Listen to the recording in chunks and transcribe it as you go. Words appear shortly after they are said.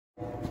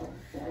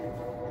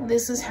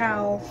This is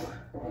how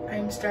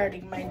I'm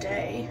starting my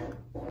day.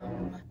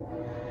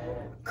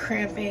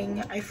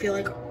 Cramping. I feel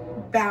like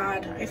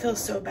bad. I feel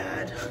so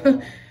bad.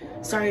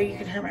 Sorry, you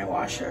can hear my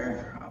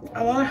washer.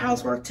 A lot of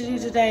housework to do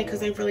today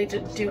because I really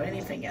didn't do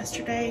anything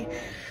yesterday.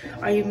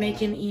 I am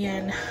making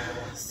Ian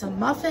some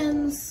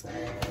muffins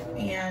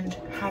and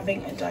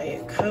having a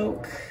Diet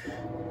Coke,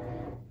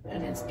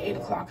 and it's 8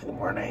 o'clock in the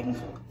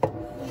morning.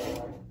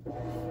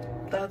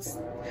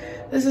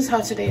 This is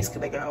how today's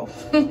gonna go.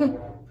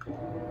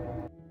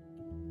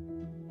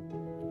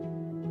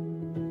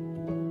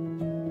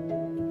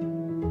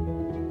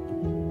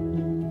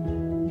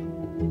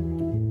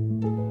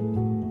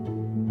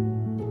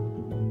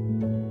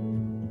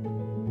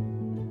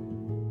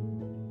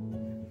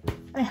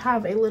 I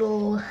have a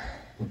little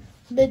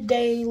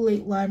midday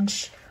late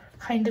lunch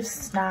kind of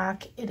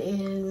snack. It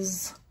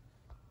is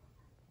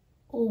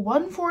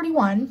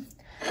 1:41,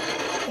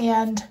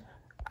 and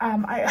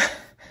I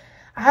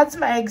had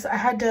some eggs. I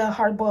had to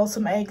hard boil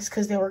some eggs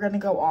because they were going to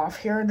go off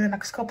here in the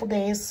next couple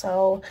days.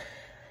 So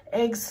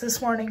eggs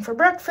this morning for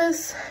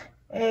breakfast,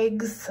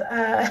 eggs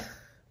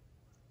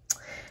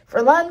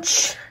for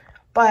lunch,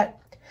 but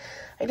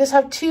I just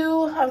have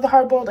 2 of the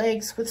hard-boiled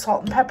eggs with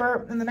salt and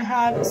pepper, and then I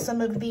have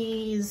some of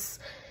these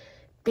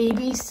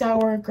baby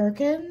sour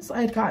gherkins. I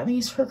had gotten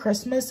these for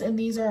Christmas, and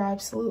these are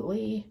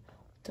absolutely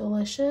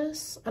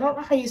delicious. I don't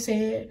know how you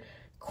say it.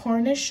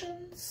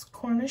 Cornichons,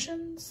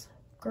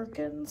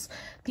 gherkins.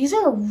 These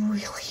are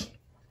really,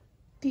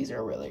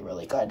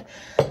 really good.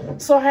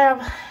 So I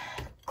have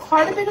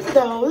quite a bit of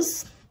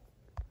those,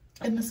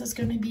 and this is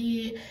going to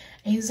be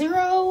a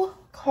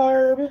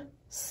 0-carb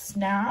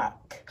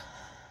snack.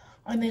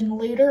 And then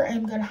later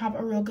I'm going to have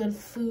a real good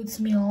foods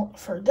meal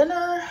for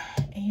dinner,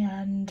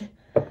 and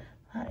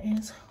that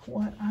is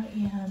what I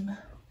am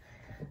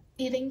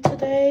eating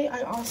today.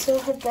 I also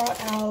have brought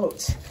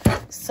out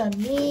some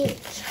meat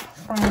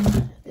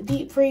from the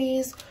deep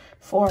freeze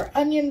for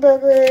onion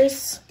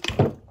burgers,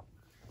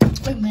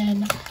 and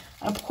then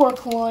a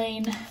pork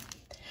loin.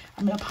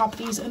 I'm going to pop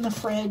these in the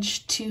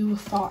fridge to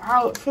thaw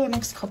out for the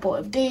next couple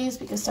of days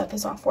because Seth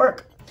is off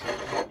work.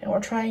 And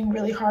we're trying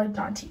really hard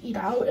not to eat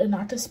out and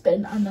not to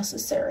spend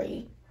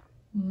unnecessary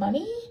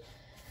money.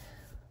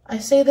 I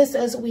say this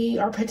as we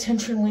are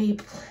potentially,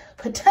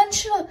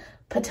 not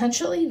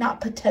potentially, I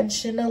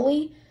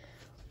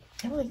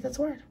don't think that's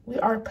a word. We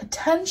are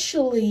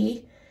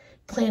potentially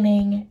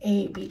planning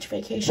a beach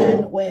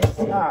vacation with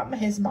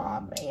his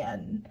mom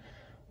and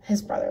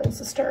his brother and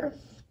sister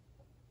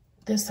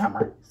this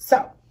summer.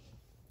 So,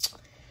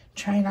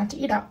 trying not to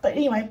eat out. But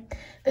anyway,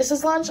 this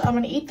is lunch. I'm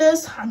going to eat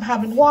this. I'm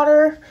having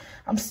water.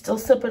 I'm still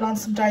sipping on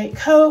some Diet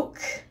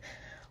Coke.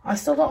 I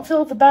still don't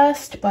feel the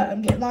best, but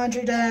I'm getting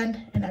laundry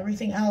done and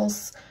everything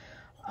else.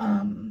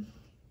 Yeah,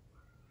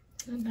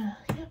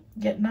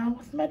 getting on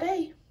with my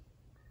day.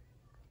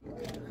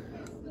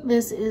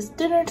 This is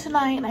dinner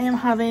tonight. I am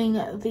having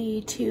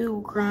the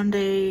 2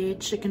 grande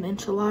chicken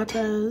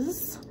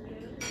enchiladas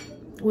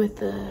with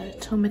the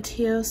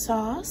tomatillo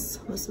sauce.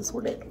 This is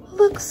what it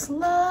looks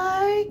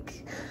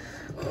like.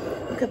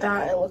 Look at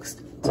that, it looks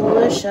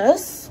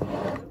delicious.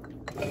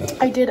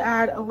 I did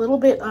add a little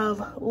bit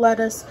of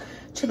lettuce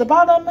to the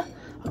bottom,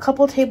 a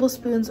couple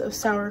tablespoons of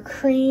sour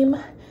cream,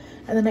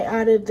 and then I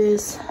added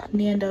this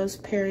Nando's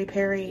Peri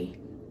Peri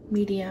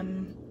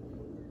medium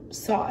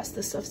sauce.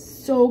 This stuff's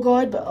so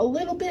good, but a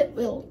little bit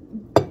will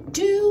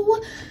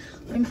do.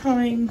 I'm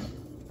having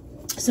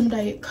some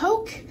Diet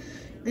Coke.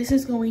 This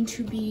is going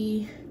to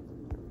be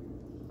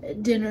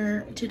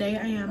dinner today.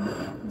 I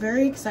am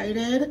very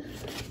excited.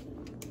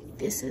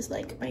 This is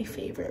like my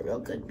favorite real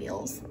good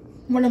meals.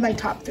 One of my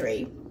top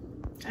 3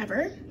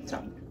 ever. So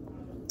I'm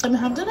gonna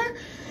have dinner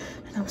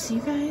and I'll see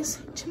you guys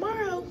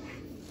tomorrow.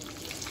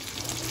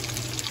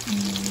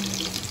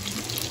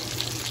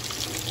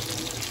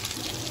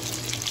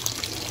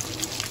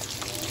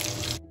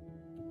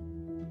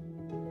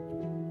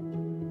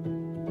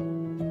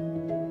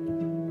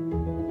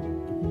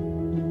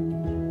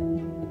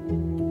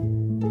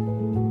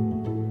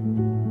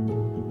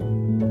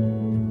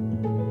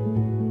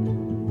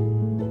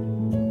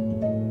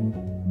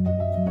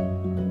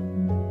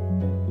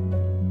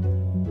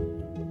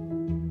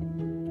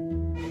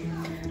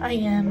 I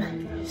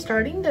am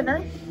starting dinner,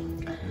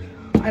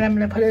 and I'm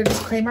going to put a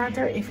disclaimer out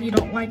there. If you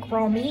don't like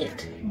raw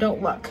meat,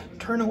 don't look.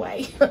 Turn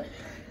away.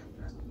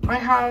 I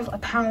have a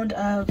pound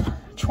of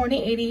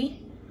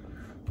 2080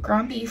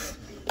 ground beef,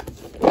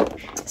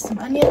 some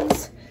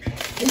onions.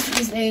 This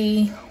is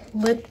a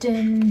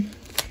Lipton.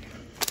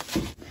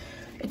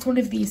 It's one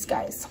of these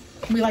guys.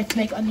 We like to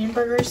make onion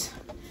burgers.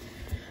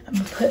 I'm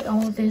going to put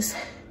all of this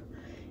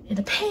in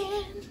a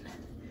pan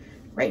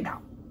right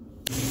now.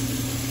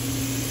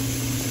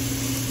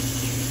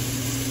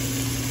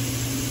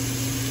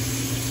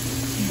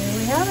 There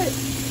we have it.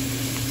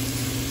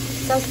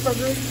 Seth's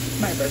burger,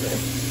 my burger.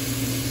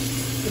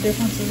 The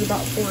difference is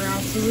about 4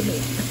 ounces of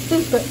meat,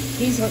 but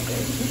he's hungry.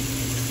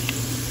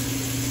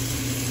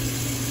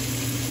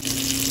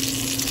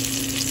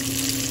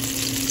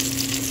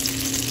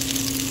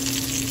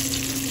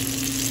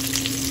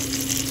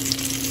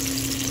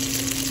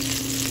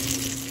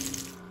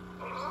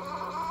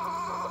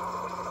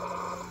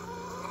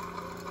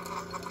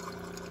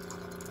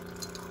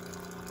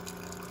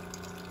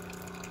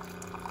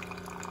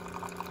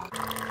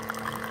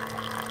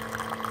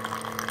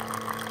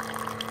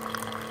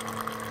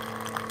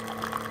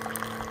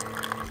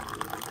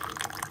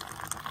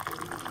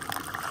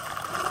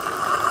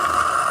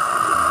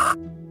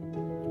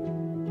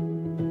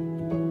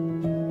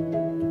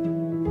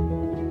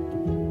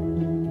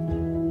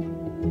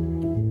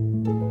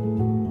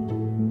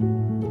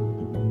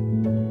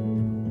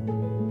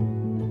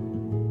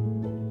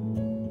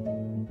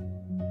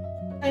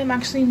 am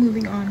actually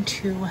moving on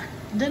to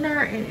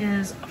dinner. It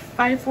is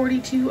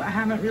 5:42. I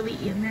haven't really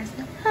eaten this.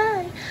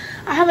 Hi.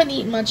 I haven't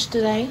eaten much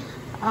today.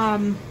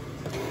 I'm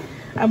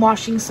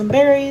washing some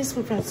berries.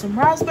 We've got some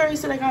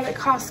raspberries that I got at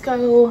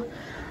Costco,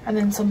 and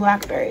then some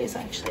blackberries.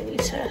 I actually need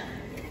to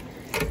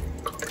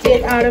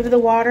get out of the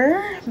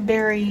water.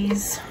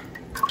 Berries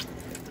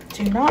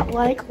do not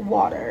like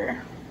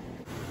water.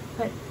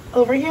 But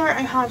over here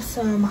I have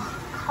some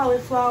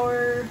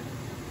cauliflower,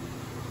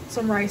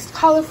 some riced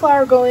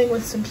cauliflower going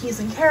with some peas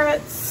and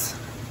carrots.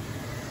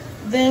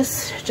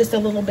 This, just a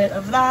little bit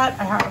of that.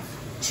 I have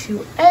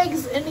 2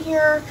 eggs in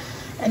here,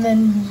 and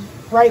then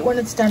right when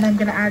it's done, I'm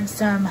gonna add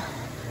some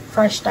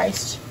fresh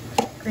diced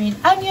green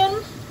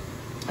onion.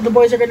 And the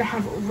boys are gonna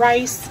have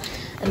rice,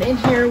 and in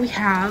here we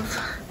have,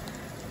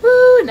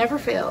 woo, it never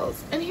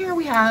fails. In here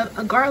we have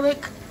a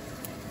garlic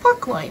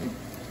pork loin.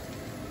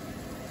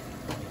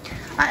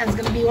 That is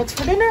gonna be what's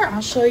for dinner.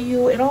 I'll show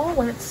you it all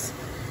when it's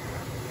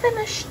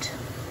finished.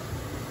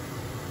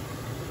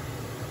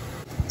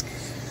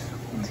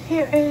 And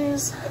here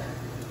is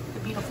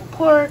the beautiful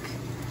pork.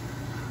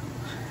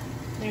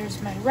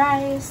 There's my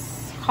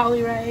rice,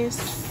 cauli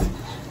rice,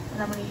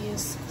 and I'm gonna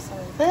use some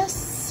of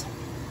this.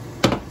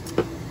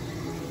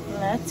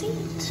 Let's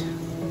eat.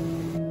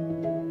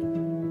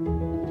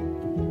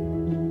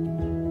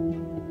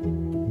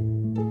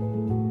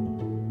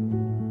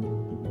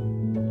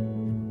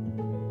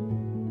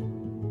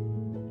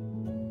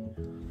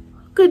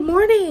 Good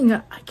morning.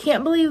 I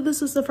can't believe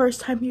this is the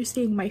first time you're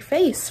seeing my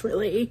face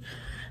really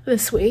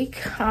this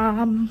week.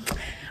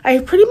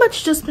 I've pretty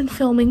much just been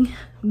filming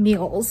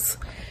meals.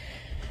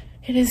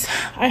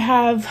 I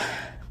have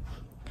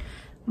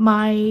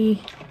my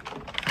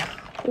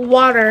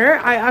water.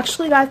 I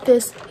actually got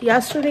this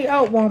yesterday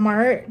at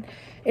Walmart.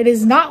 It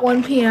is not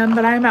 1 p.m.,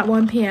 but I'm at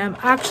 1 p.m.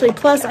 Actually,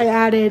 plus I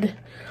added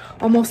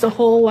almost a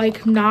whole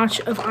like notch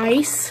of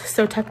ice.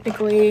 So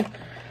technically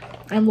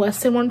I'm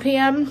less than 1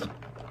 p.m.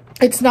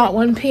 It's not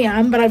 1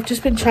 p.m., but I've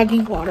just been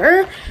chugging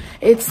water.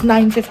 It's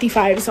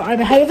 9:55, so I'm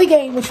ahead of the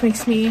game, which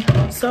makes me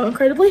so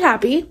incredibly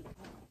happy.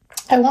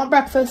 I want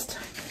breakfast.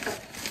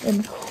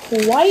 I'm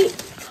quite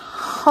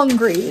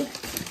hungry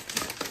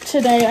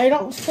today. I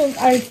don't think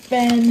I've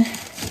been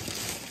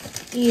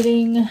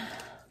eating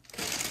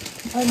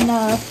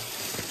enough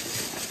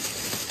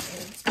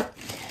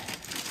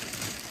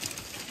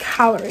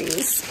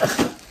calories.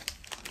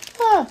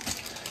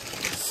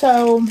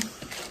 So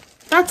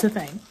that's a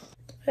thing.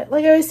 But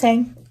like I was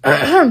saying,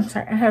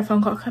 sorry, I had a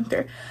phone call come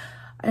through.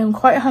 I am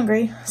quite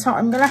hungry, so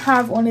I'm gonna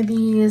have one of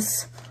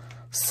these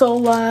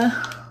Sola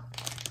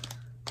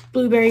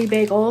blueberry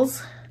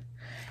bagels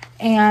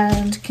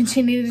and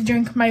continue to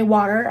drink my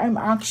water. I'm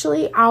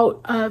actually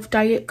out of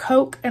Diet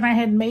Coke, and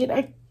I made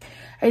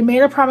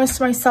a promise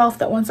to myself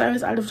that once I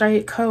was out of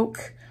Diet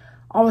Coke,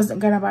 I wasn't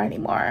gonna buy any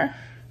more.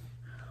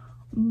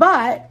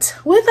 But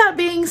with that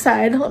being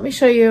said, let me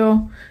show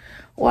you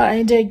what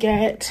I did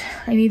get.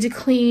 I need to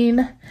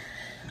clean.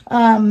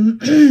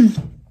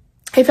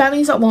 I found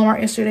these at Walmart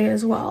yesterday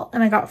as well,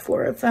 and I got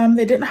 4 of them.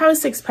 They didn't have a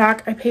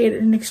 6-pack. I paid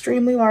an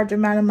extremely large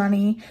amount of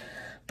money,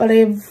 but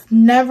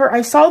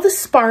I saw the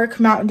Spark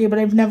Mountain Dew, but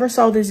I've never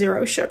saw the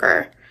Zero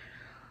Sugar.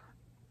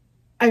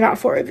 I got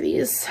 4 of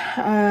these,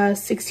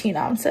 16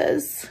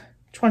 ounces,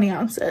 20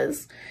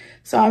 ounces.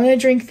 So I'm going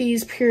to drink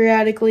these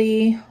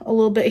periodically, a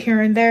little bit here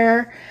and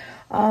there.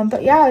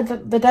 But yeah,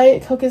 the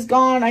Diet Coke is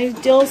gone. I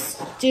still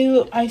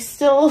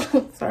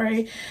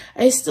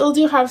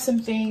do have some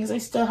things. I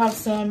still have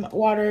some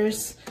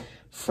waters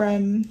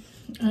from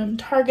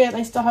Target.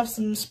 I still have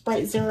some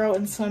Sprite Zero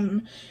and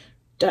some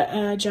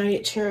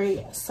Giant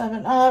Cherry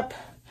 7-Up.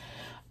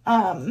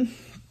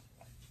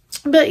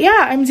 But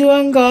yeah, I'm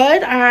doing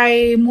good.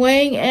 I'm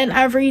weighing in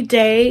every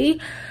day.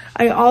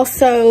 I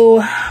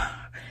also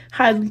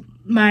had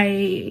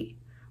my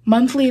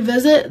monthly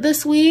visit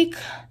this week.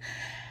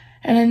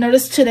 And I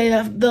noticed today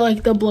that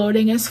the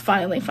bloating is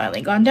finally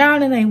gone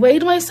down, and I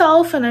weighed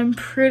myself, and I'm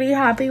pretty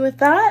happy with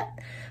that.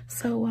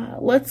 So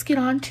let's get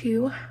on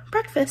to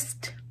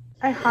breakfast.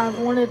 I have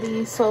one of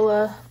these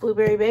Sola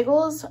blueberry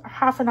bagels,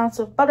 1/2 ounce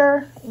of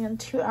butter, and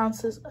 2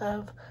 ounces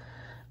of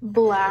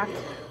blackberries.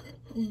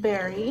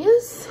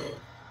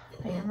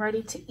 I am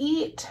ready to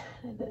eat.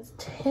 It is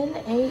 10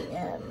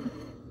 a.m.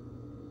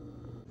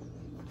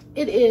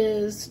 It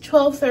is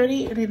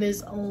 12:30 and it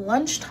is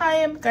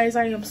lunchtime. Guys,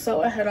 I am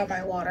so ahead on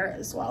my water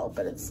as well,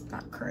 but it's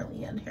not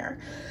currently in here.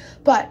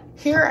 But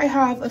here I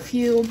have a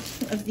few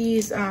of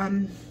these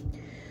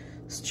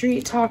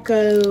street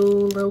taco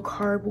low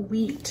carb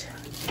wheat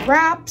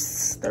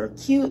wraps. They're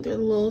cute. They're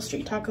the little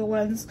street taco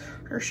ones.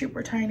 They're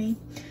super tiny.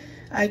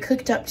 I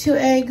cooked up 2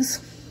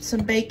 eggs,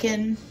 some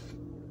bacon,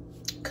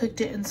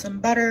 cooked it in some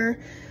butter.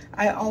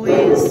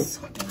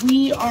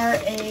 We are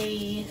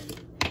a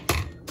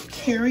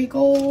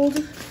Kerrygold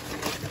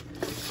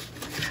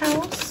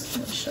house.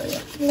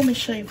 Let me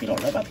show you if you don't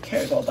know about the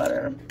Kerrygold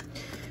butter.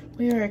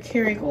 We are a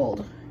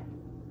Kerrygold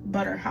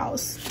butter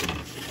house.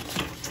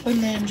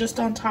 And then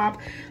just on top,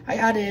 I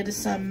added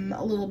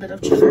a little bit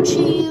of cheddar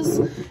cheese,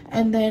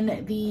 and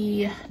then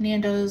the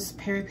Nando's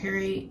peri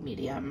peri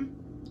medium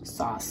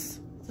sauce.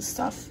 The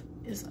stuff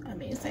is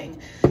amazing.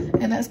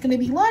 And that's gonna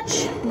be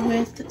lunch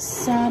with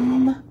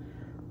some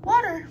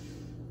water.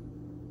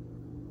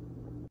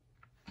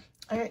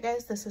 All right,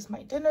 guys, this is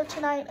my dinner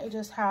tonight. I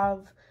just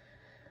have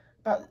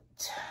about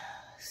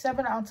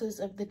 7 ounces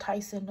of the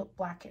Tyson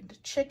blackened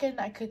chicken.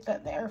 I cooked that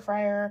in the air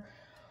fryer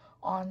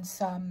on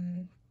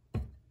some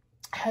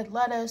head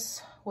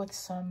lettuce with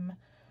some,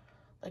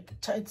 like,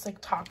 it's like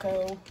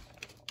taco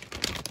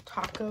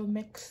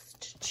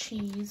mixed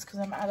cheese because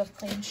I'm out of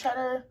plain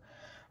cheddar.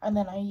 And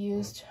then I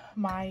used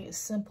my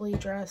simply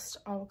dressed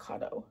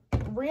avocado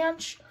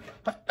ranch.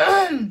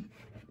 I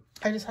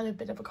just had a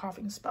bit of a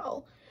coughing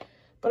spell,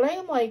 but I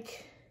am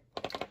like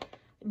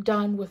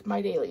done with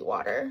my daily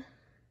water.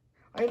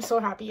 I am so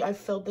happy. I've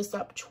filled this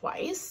up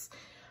twice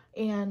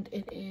and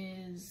it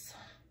is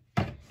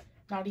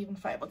not even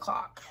 5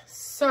 o'clock.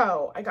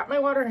 So I got my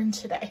water in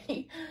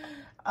today.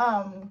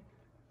 But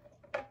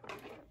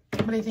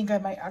I think I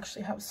might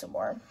actually have some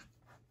more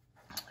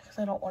because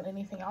I don't want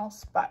anything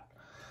else. But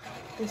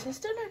this is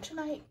dinner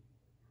tonight.